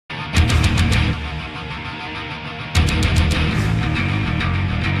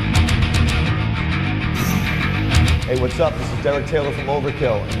Hey, what's up? This is Derek Taylor from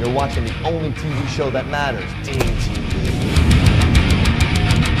Overkill, and you're watching the only TV show that matters, Dean TV.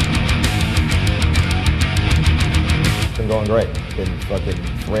 It's been going great. Been fucking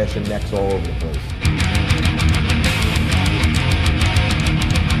thrashing necks all over the place.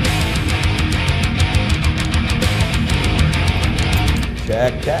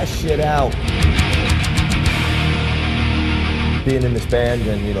 Check that shit out. Being in this band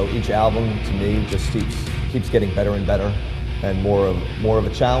and, you know, each album to me just keeps getting better and better, and more of a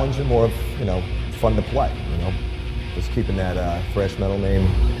challenge and more of, you know, fun to play, you know. Just keeping that thrash metal name.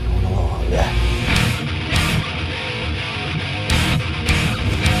 Oh yeah.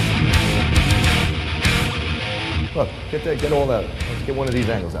 Look, get all that. Let's get one of these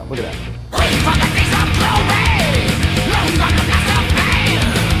angles out. Look at that.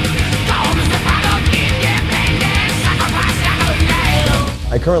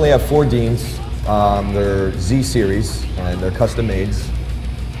 I currently have 4 Deans. They're Z series and they're custom mades.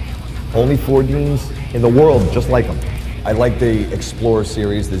 Only 4 Deans in the world just like them. I like the Explorer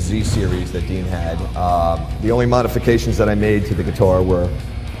series, the Z series that Dean had. The only modifications that I made to the guitar were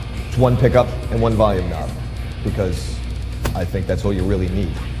 1 pickup and 1 volume knob, because I think that's all you really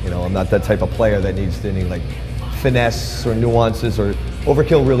need. You know, I'm not that type of player that needs any like finesse or nuances, or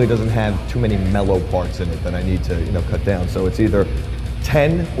Overkill really doesn't have too many mellow parts in it that I need to, you know, cut down. So it's either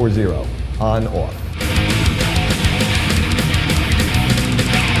 10 or 0, on, off.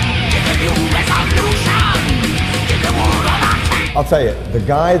 I'll tell you, the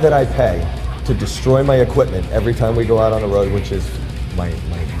guy that I pay to destroy my equipment every time we go out on the road, which is my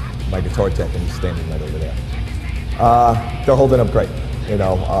guitar tech, and he's standing right over there. They're holding up great. You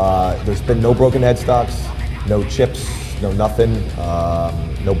know, there's been no broken headstocks, no chips, no nothing,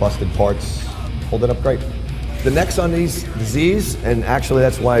 no busted parts. Holding up great. The necks on these Z's, and actually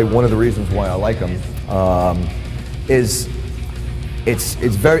that's why one of the reasons why I like them, is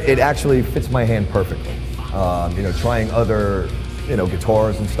it actually fits my hand perfectly. You know, trying other, you know,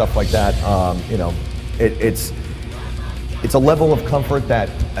 guitars and stuff like that, you know, it's a level of comfort that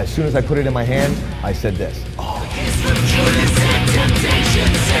as soon as I put it in my hand, I said this. Oh.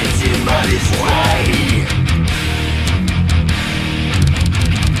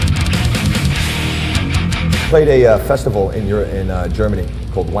 Played a festival in Germany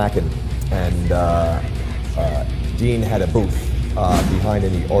called Wacken, and Dean had a booth behind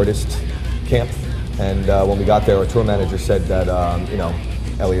in the artist camp. And when we got there, our tour manager said that you know,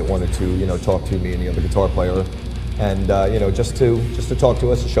 Elliot wanted to, you know, talk to me and the other guitar player, and you know, just to talk to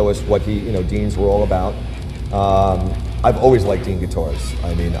us and show us what Deans were all about. I've always liked Dean guitars.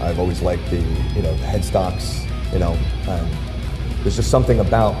 I mean, I've always liked the, you know, the headstocks, you know, and there's just something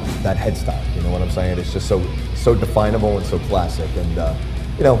about that headstock, you know what I'm saying? It's just so definable and so classic. And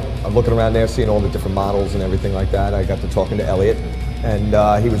you know, I'm looking around there, seeing all the different models and everything like that. I got to talking to Elliot, and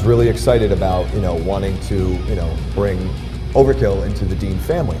he was really excited about, you know, wanting to, you know, bring Overkill into the Dean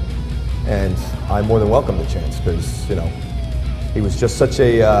family. And I more than welcomed the chance, because, you know, he was just such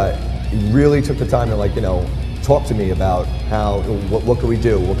a, he really took the time to, like, you know, talk to me about how, what could we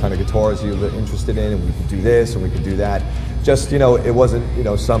do, what kind of guitars you were interested in, and we could do this and we could do that. Just, you know, it wasn't, you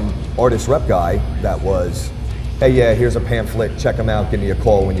know, some artist rep guy that was, hey, yeah, here's a pamphlet, check them out, give me a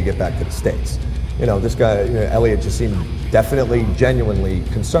call when you get back to the States. You know, this guy, you know, Elliot, just seemed definitely, genuinely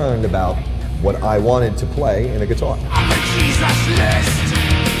concerned about what I wanted to play in a guitar. On the Jesus list,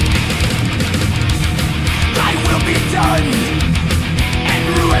 I will be done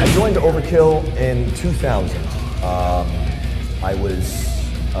and ruined. I joined Overkill in 2000. I was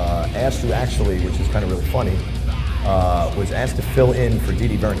asked to actually, which is kind of really funny, was asked to fill in for Dee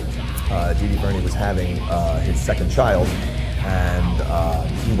Dee Verney. Dee Dee Verney was having his 2nd child, and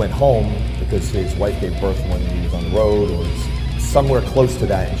he went home because his wife gave birth when he was on the road, or was somewhere close to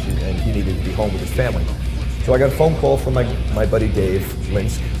that, and he needed to be home with his family. So I got a phone call from my buddy Dave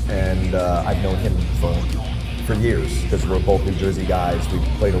Linsk, and I've known him for years, because we're both New Jersey guys. We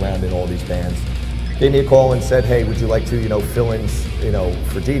played around in all these bands. Gave me a call and said, hey, would you like to, you know, fill in, you know,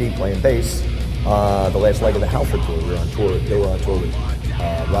 for Dee Dee playing bass, the last leg of the Halford tour. We were on tour. They were on tour with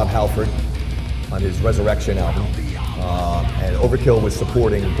Rob Halford on his Resurrection album, and Overkill was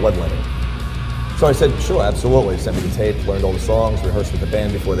supporting Bloodletter. So I said, sure, absolutely. Sent me the tape, learned all the songs, rehearsed with the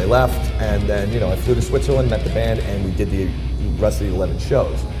band before they left, and then, you know, I flew to Switzerland, met the band, and we did the rest of the 11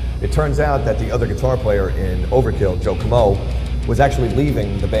 shows. It turns out that the other guitar player in Overkill, Joe Camo, was actually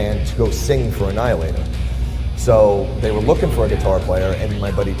leaving the band to go sing for Annihilator. So they were looking for a guitar player, and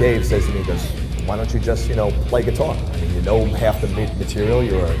my buddy Dave says to me, he goes, why don't you just, you know, play guitar? I mean, you know half the material,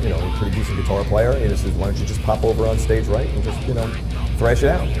 you're a, you know, a pretty decent guitar player, and he says, why don't you just pop over on stage right and just, you know, thrash it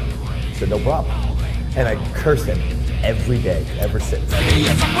out? I said, no problem. And I cursed him every day, ever since. Maybe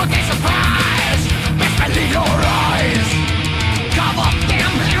it's a boogie surprise. Best believe your eyes. Cover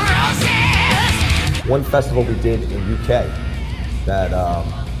them roses. One festival we did in UK that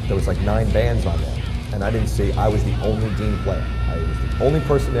there was like 9 bands on there, and I didn't see. I was the only Dean player. I was the only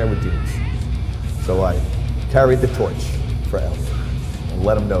person there with Deans. So I carried the torch for Elliot and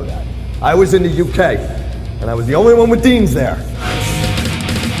let him know that. I was in the UK, and I was the only one with Deans there.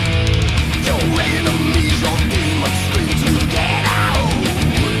 Your enemies, your demons scream to get out.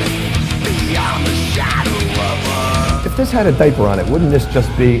 Beyond the shadow of a... If this had a diaper on it, wouldn't this just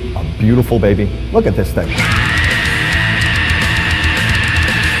be a beautiful baby? Look at this thing.